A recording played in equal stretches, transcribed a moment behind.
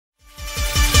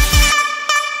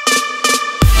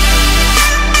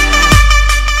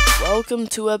welcome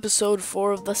to episode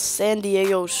 4 of the San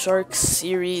Diego Sharks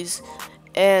series.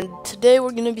 And today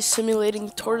we're going to be simulating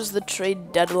towards the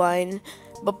trade deadline.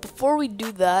 But before we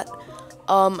do that,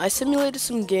 I simulated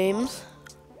some games.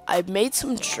 I made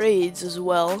some trades as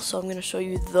well, so I'm going to show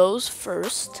you those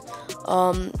first.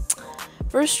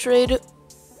 First trade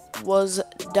was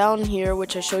down here,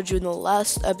 which I showed you in the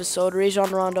last episode.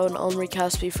 Rajon Rondo and Omri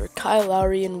Caspi for Kyle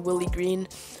Lowry and Willie Green.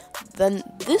 Then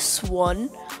this one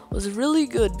was really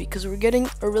good because we're getting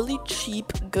a really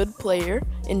cheap, good player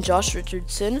in Josh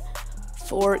Richardson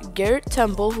for Garrett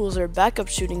Temple, who was our backup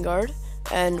shooting guard,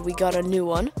 and we got a new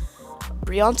one.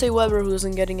 Briante Weber, who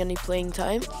isn't getting any playing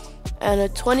time, and a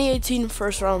 2018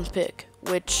 first round pick,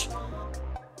 which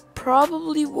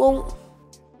probably won't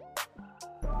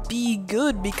be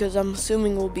good because I'm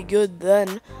assuming we'll be good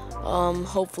then,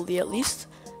 hopefully at least.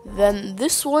 Then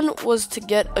this one was to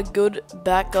get a good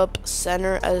backup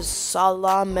center, as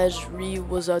Salah Mejri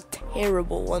was a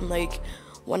terrible one. Like,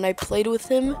 when I played with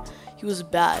him, he was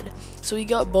bad. So we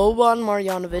got Boban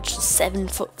Marjanovic,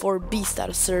 7'4" beast out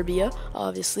of Serbia,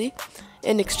 obviously,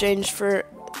 in exchange for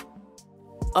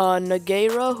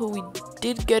Nogueira, who we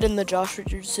did get in the Josh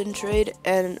Richardson trade,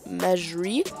 and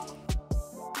Mejri.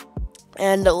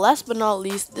 And last but not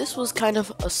least, this was kind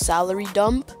of a salary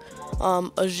dump.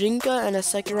 A Jinka and a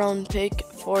second round pick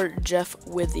for Jeff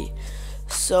Withy.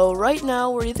 So right now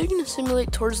we're either going to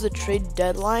simulate towards the trade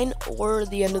deadline or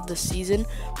the end of the season.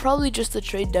 Probably just the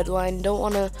trade deadline. Don't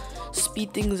want to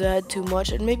speed things ahead too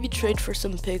much, and maybe trade for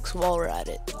some picks while we're at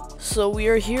it. So we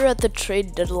are here at the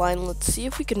trade deadline. Let's see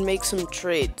if we can make some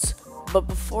trades. But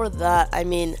before that,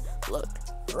 look.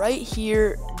 Right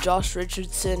here, Josh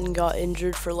Richardson got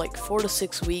injured for like 4 to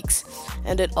 6 weeks,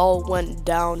 and it all went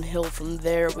downhill from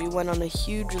there. We went on a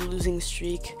huge losing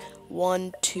streak,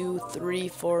 1, 2, 3,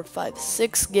 4, 5,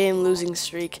 6 game losing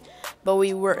streak, but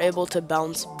we were able to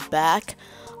bounce back.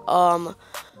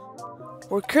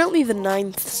 We're currently the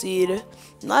 9th seed,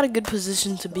 not a good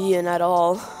position to be in at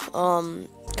all,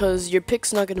 because your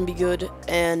pick's not going to be good,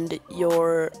 and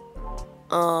you're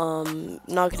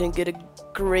not going to get a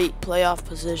great playoff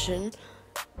position,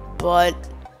 but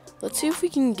let's see if we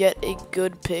can get a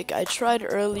good pick. I tried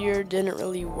earlier, didn't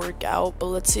really work out, but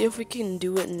let's see if we can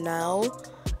do it now.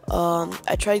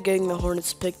 I tried getting the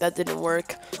Hornets pick, that didn't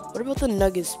work. What about the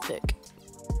Nuggets pick?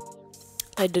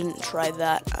 I didn't try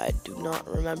that. I do not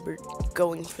remember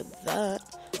going for that.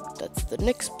 That's the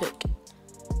Knicks pick.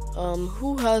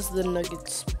 Who has the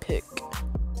Nuggets pick?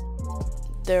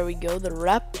 There we go, the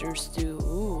Raptors do.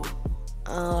 Ooh.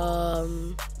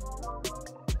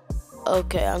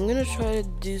 Okay, I'm gonna try to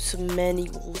do some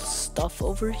manual stuff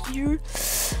over here.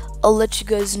 I'll let you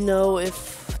guys know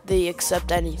if they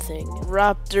accept anything.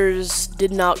 Raptors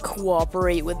did not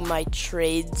cooperate with my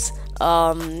trades.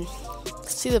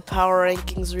 Let's see the power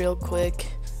rankings real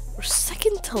quick. We're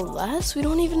second to last. We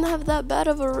don't even have that bad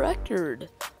of a record.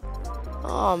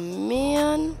 Oh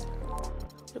man.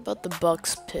 What about the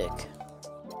Bucks pick?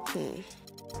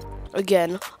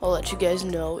 Again, I'll let you guys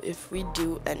know if we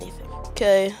do anything.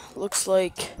 Okay, looks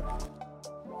like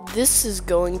this is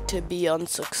going to be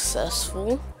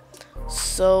unsuccessful.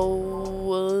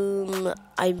 So,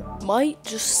 I might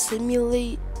just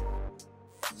simulate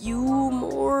few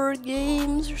more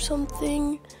games or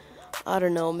something. I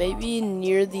don't know, maybe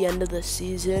near the end of the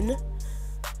season.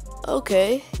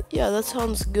 Okay, yeah, that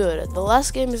sounds good. The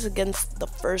last game is against the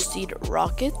first seed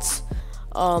Rockets.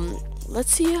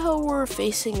 Let's see how we're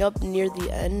facing up near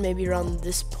the end, maybe around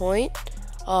this point.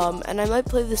 And I might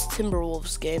play this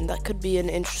Timberwolves game. That could be an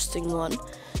interesting one.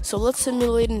 So let's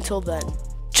simulate until then.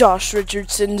 Josh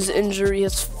Richardson's injury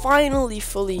has finally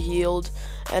fully healed,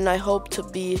 and I hope to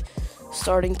be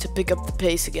starting to pick up the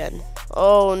pace again.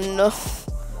 Oh no.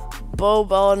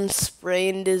 Boban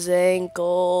sprained his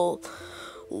ankle.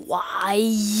 Why?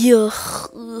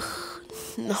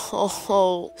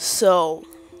 No. So,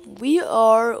 we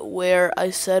are where I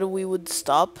said we would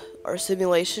stop our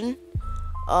simulation,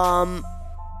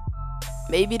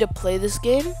 maybe to play this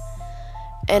game,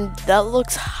 and that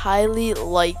looks highly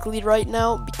likely right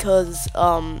now because,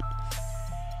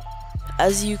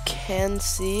 as you can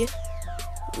see,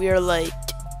 we are like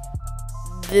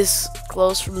this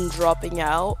close from dropping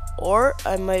out, or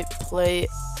I might play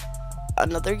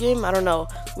another game, I don't know.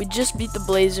 We just beat the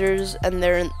Blazers, and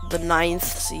they're in the 9th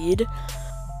seed.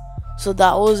 So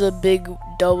that was a big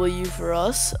W for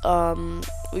us.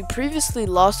 We previously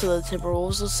lost to the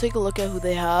Timberwolves. Let's take a look at who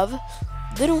they have.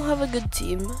 They don't have a good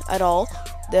team at all.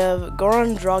 They have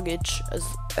Goran Dragic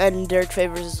and Derek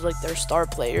Favors as like their star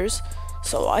players.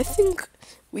 So I think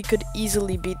we could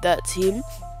easily beat that team.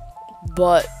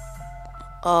 But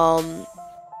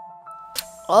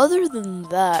other than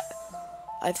that,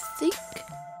 I think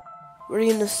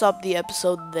we're gonna stop the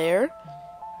episode there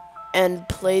and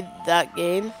play that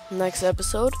game next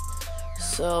episode.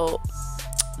 So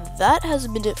that has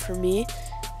been it for me.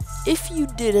 If you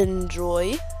did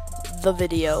enjoy the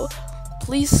video,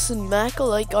 please smack a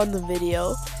like on the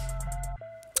video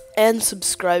and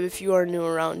subscribe if you are new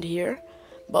around here.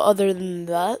 But other than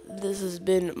that, this has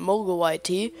been Mogul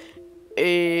YT,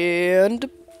 and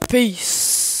peace.